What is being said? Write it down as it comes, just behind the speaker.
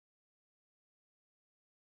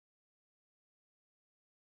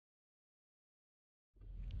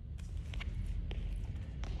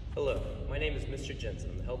Hello, my name is Mr. Jensen.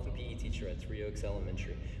 I'm the health and PE teacher at Three Oaks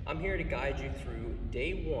Elementary. I'm here to guide you through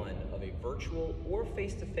day one of a virtual or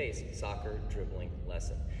face-to-face soccer dribbling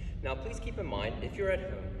lesson. Now please keep in mind, if you're at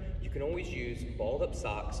home, you can always use balled up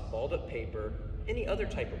socks, balled up paper, any other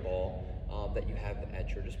type of ball that you have at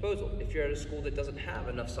your disposal. If you're at a school that doesn't have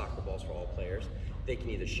enough soccer balls for all players, they can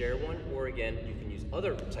either share one, or again, you can use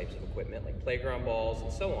other types of equipment like playground balls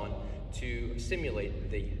and so on to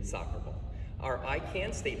simulate the soccer ball. Our I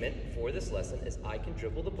can statement for this lesson is I can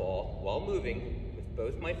dribble the ball while moving with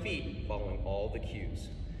both my feet following all the cues.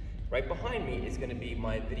 Right behind me is going to be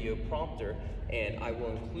my video prompter, and I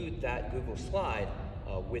will include that Google slide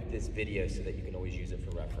with this video so that you can always use it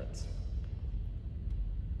for reference.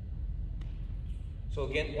 So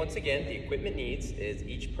again, once again, the equipment needs is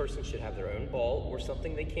each person should have their own ball or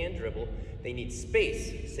something they can dribble. They need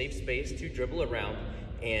space, safe space to dribble around.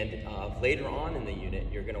 And later on in the unit,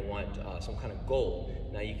 you're going to want some kind of goal.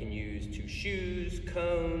 Now you can use 2 shoes,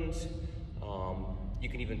 cones, you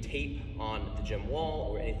can even tape on the gym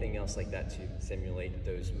wall or anything else like that to simulate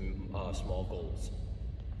those small goals.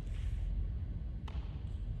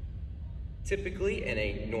 Typically in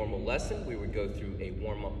a normal lesson, we would go through a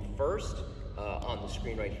warm-up first. On the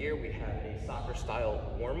screen right here, we have a soccer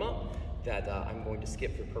style warm-up that I'm going to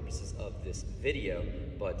skip for purposes of this video,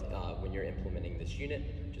 but when you're implementing this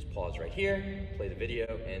unit, just pause right here, play the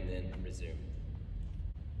video, and then resume.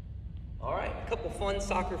 All right, a couple fun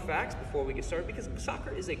soccer facts before we get started, because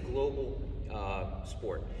soccer is a global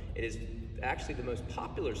sport. It is actually the most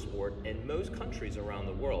popular sport in most countries around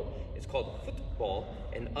the world. It's called football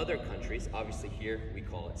in other countries. Obviously here we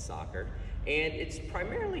call it soccer. And it's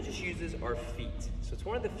primarily just uses our feet. So it's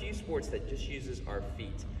one of the few sports that just uses our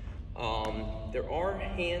feet. There are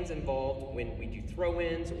hands involved when we do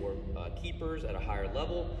throw-ins or keepers at a higher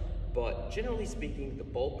level, but generally speaking, the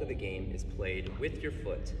bulk of the game is played with your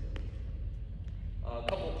foot. A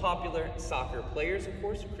couple of popular soccer players, of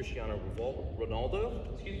course, Cristiano Ronaldo,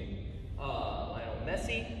 Lionel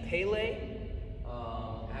Messi, Pele,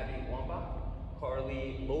 Abby Wambach,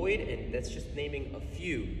 Carly Lloyd, and that's just naming a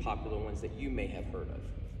few popular ones that you may have heard of.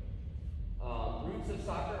 Roots of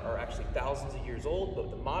soccer are actually thousands of years old, but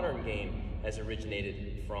the modern game has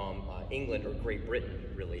originated from England or Great Britain,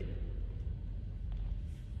 really.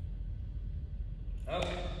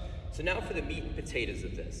 Okay, so now for the meat and potatoes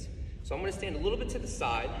of this. So I'm going to stand a little bit to the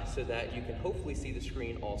side so that you can hopefully see the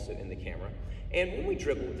screen also in the camera. And when we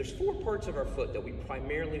dribble, there's 4 parts of our foot that we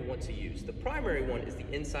primarily want to use. The primary one is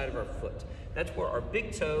the inside of our foot. That's where our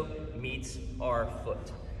big toe meets our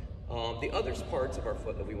foot. The other parts of our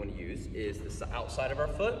foot that we want to use is the outside of our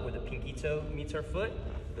foot, where the pinky toe meets our foot,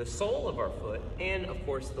 the sole of our foot, and of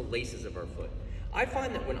course the laces of our foot. I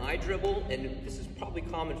find that when I dribble, and this is probably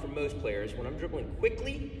common for most players, when I'm dribbling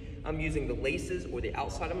quickly, I'm using the laces or the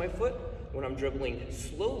outside of my foot. When I'm dribbling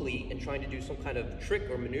slowly and trying to do some kind of trick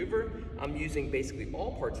or maneuver, I'm using basically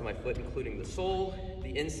all parts of my foot, including the sole,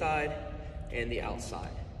 the inside, and the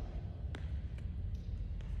outside.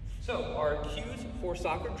 So our cues for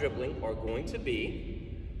soccer dribbling are going to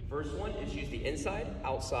be, first one is use the inside,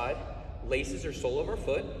 outside, laces or sole of our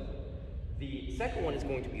foot. The second one is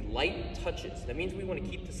going to be light touches. That means we want to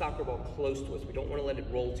keep the soccer ball close to us. We don't want to let it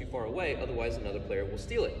roll too far away, otherwise another player will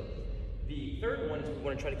steal it. The third one is we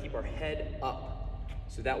want to try to keep our head up.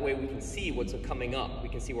 So that way we can see what's coming up. We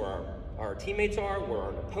can see where our teammates are, where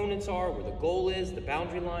our opponents are, where the goal is, the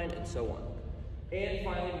boundary line, and so on. And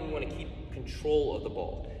finally, we want to keep control of the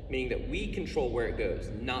ball, meaning that we control where it goes,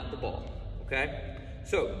 not the ball, okay?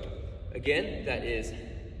 So, again, that is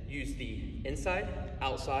use the inside,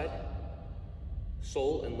 outside,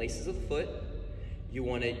 sole and laces of the foot. You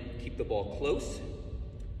want to keep the ball close,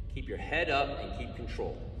 keep your head up, and keep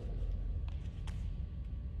control.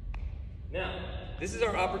 Now, this is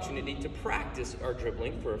our opportunity to practice our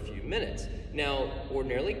dribbling for a few minutes. Now,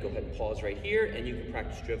 ordinarily, go ahead and pause right here, and you can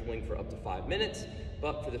practice dribbling for up to 5 minutes.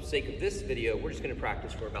 But for the sake of this video, we're just going to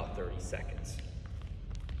practice for about 30 seconds.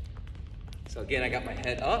 So again, I got my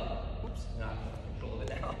head up. Oops, not in control of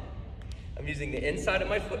it now. I'm using the inside of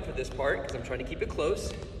my foot for this part because I'm trying to keep it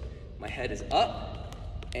close. My head is up,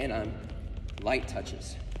 and I'm light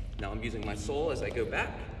touches. Now I'm using my sole as I go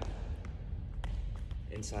back.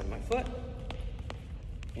 Inside of my foot,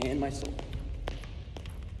 and my sole.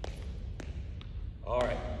 All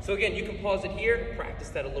right, so again, you can pause it here, practice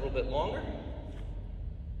that a little bit longer.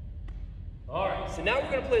 All right, so now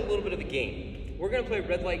we're gonna play a little bit of a game. We're gonna play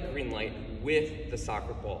red light, green light with the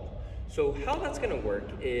soccer ball. So how that's gonna work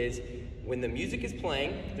is when the music is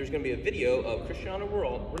playing, there's gonna be a video of Cristiano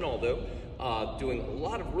Ronaldo doing a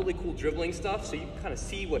lot of really cool dribbling stuff, so you can kind of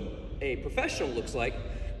see what a professional looks like.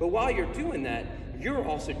 But while you're doing that, you're you're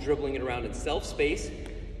also dribbling it around in self-space,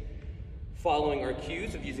 following our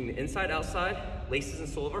cues of using the inside, outside, laces and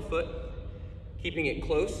sole of our foot, keeping it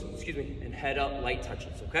close, and head up, light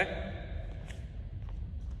touches, okay?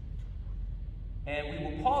 And we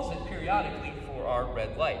will pause it periodically for our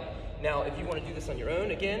red light. Now, if you want to do this on your own,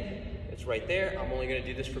 again, it's right there. I'm only going to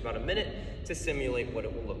do this for about a minute to simulate what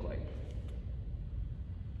it will look like.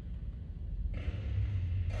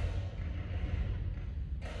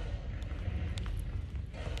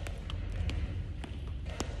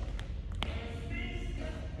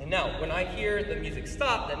 And now, when I hear the music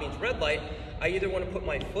stop, that means red light, I either want to put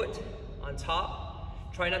my foot on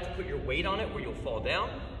top, try not to put your weight on it where you'll fall down,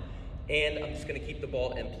 and I'm just going to keep the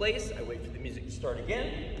ball in place. I wait for the music to start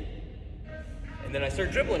again, and then I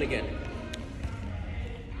start dribbling again.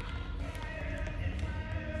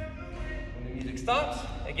 When the music stops,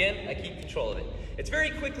 again, I keep control of it. It's very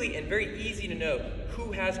quickly and very easy to know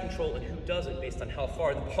who has control and who doesn't based on how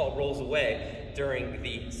far the ball rolls away during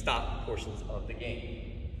the stop portions of the game.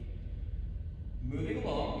 Moving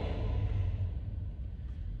along,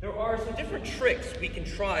 there are some different tricks we can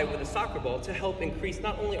try with a soccer ball to help increase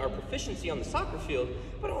not only our proficiency on the soccer field,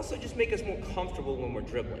 but also just make us more comfortable when we're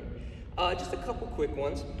dribbling. Just a couple quick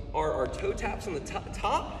ones are our toe taps on the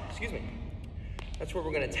top. That's where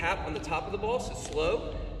we're going to tap on the top of the ball, so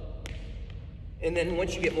slow. And then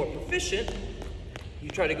once you get more proficient, you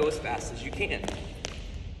try to go as fast as you can.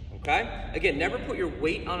 Okay? Again, never put your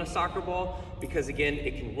weight on a soccer ball because, again,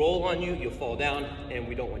 it can roll on you, you'll fall down, and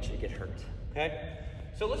we don't want you to get hurt. Okay?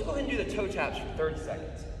 So let's go ahead and do the toe taps for 30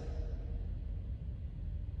 seconds.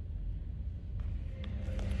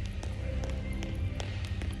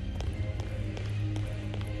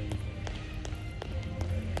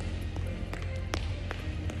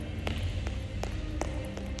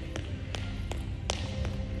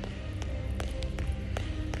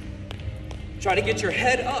 Try to get your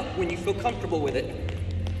head up when you feel comfortable with it.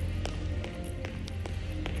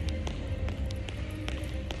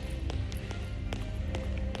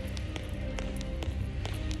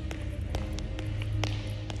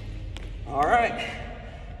 All right,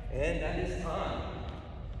 and that is time.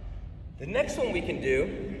 The next one we can do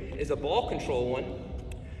is a ball control one,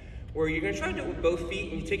 where you're gonna try to do it with both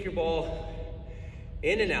feet and you take your ball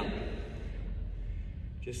in and out,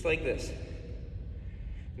 just like this.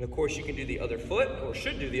 And of course you can do the other foot, or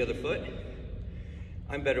should do the other foot.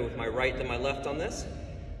 I'm better with my right than my left on this.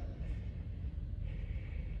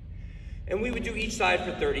 And we would do each side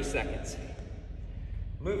for 30 seconds.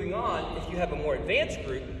 Moving on, if you have a more advanced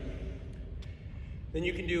group, then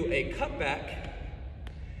you can do a cutback,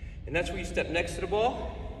 and that's where you step next to the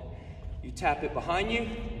ball, you tap it behind you,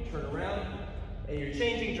 you turn around, and you're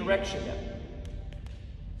changing direction now.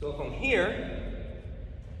 So if I'm here,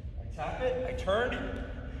 I tap it, I turn,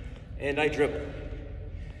 and I dribble.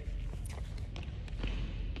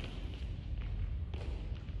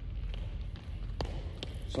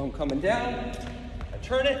 So I'm coming down, I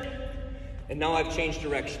turn it, and now I've changed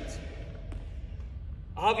directions.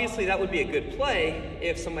 Obviously, that would be a good play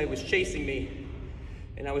if somebody was chasing me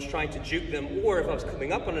and I was trying to juke them, or if I was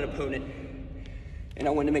coming up on an opponent and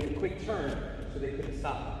I wanted to make a quick turn so they couldn't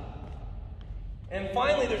stop. And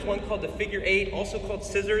finally, there's one called the figure eight, also called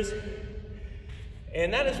scissors.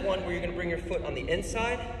 And that is one where you're going to bring your foot on the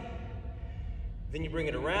inside, then you bring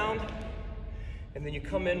it around, and then you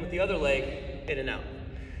come in with the other leg in and out.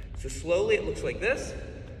 So slowly it looks like this.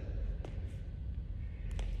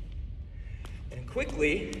 And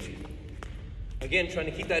quickly, again, trying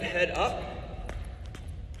to keep that head up,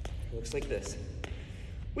 it looks like this.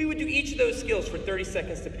 We would do each of those skills for 30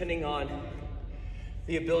 seconds depending on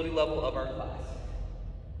the ability level of our class.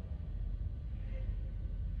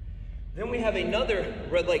 Then we have another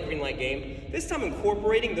red light, green light game, this time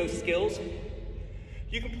incorporating those skills.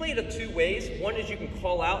 You can play it of two ways. One is you can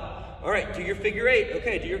call out, all right, do your figure eight,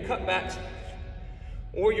 okay, do your cutbacks.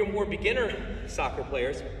 Or your more beginner soccer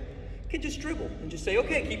players can just dribble and just say,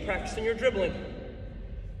 okay, keep practicing your dribbling.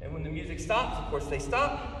 And when the music stops, of course they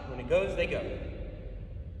stop. When it goes, they go.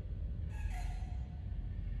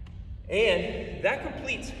 And that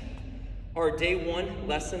completes our day one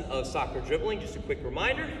lesson of soccer dribbling. Just a quick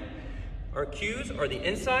reminder, our cues are the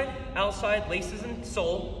inside, outside, laces and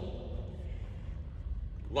sole,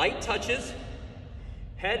 light touches,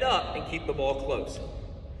 head up, and keep the ball close.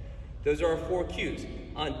 Those are our 4 cues.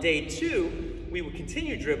 On day 2, we would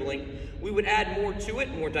continue dribbling. We would add more to it,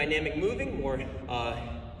 more dynamic moving, more,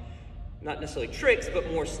 not necessarily tricks, but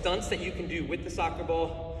more stunts that you can do with the soccer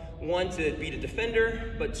ball. 1, to beat a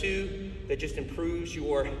defender, but 2, that just improves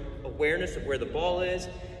your awareness of where the ball is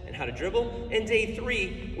and how to dribble. And day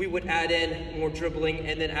 3, we would add in more dribbling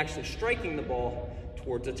and then actually striking the ball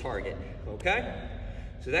towards a target, okay?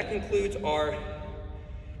 So that concludes our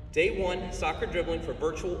day 1 soccer dribbling for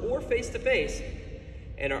virtual or face-to-face.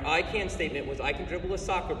 And our I can statement was I can dribble a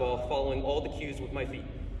soccer ball following all the cues with my feet.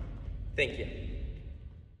 Thank you.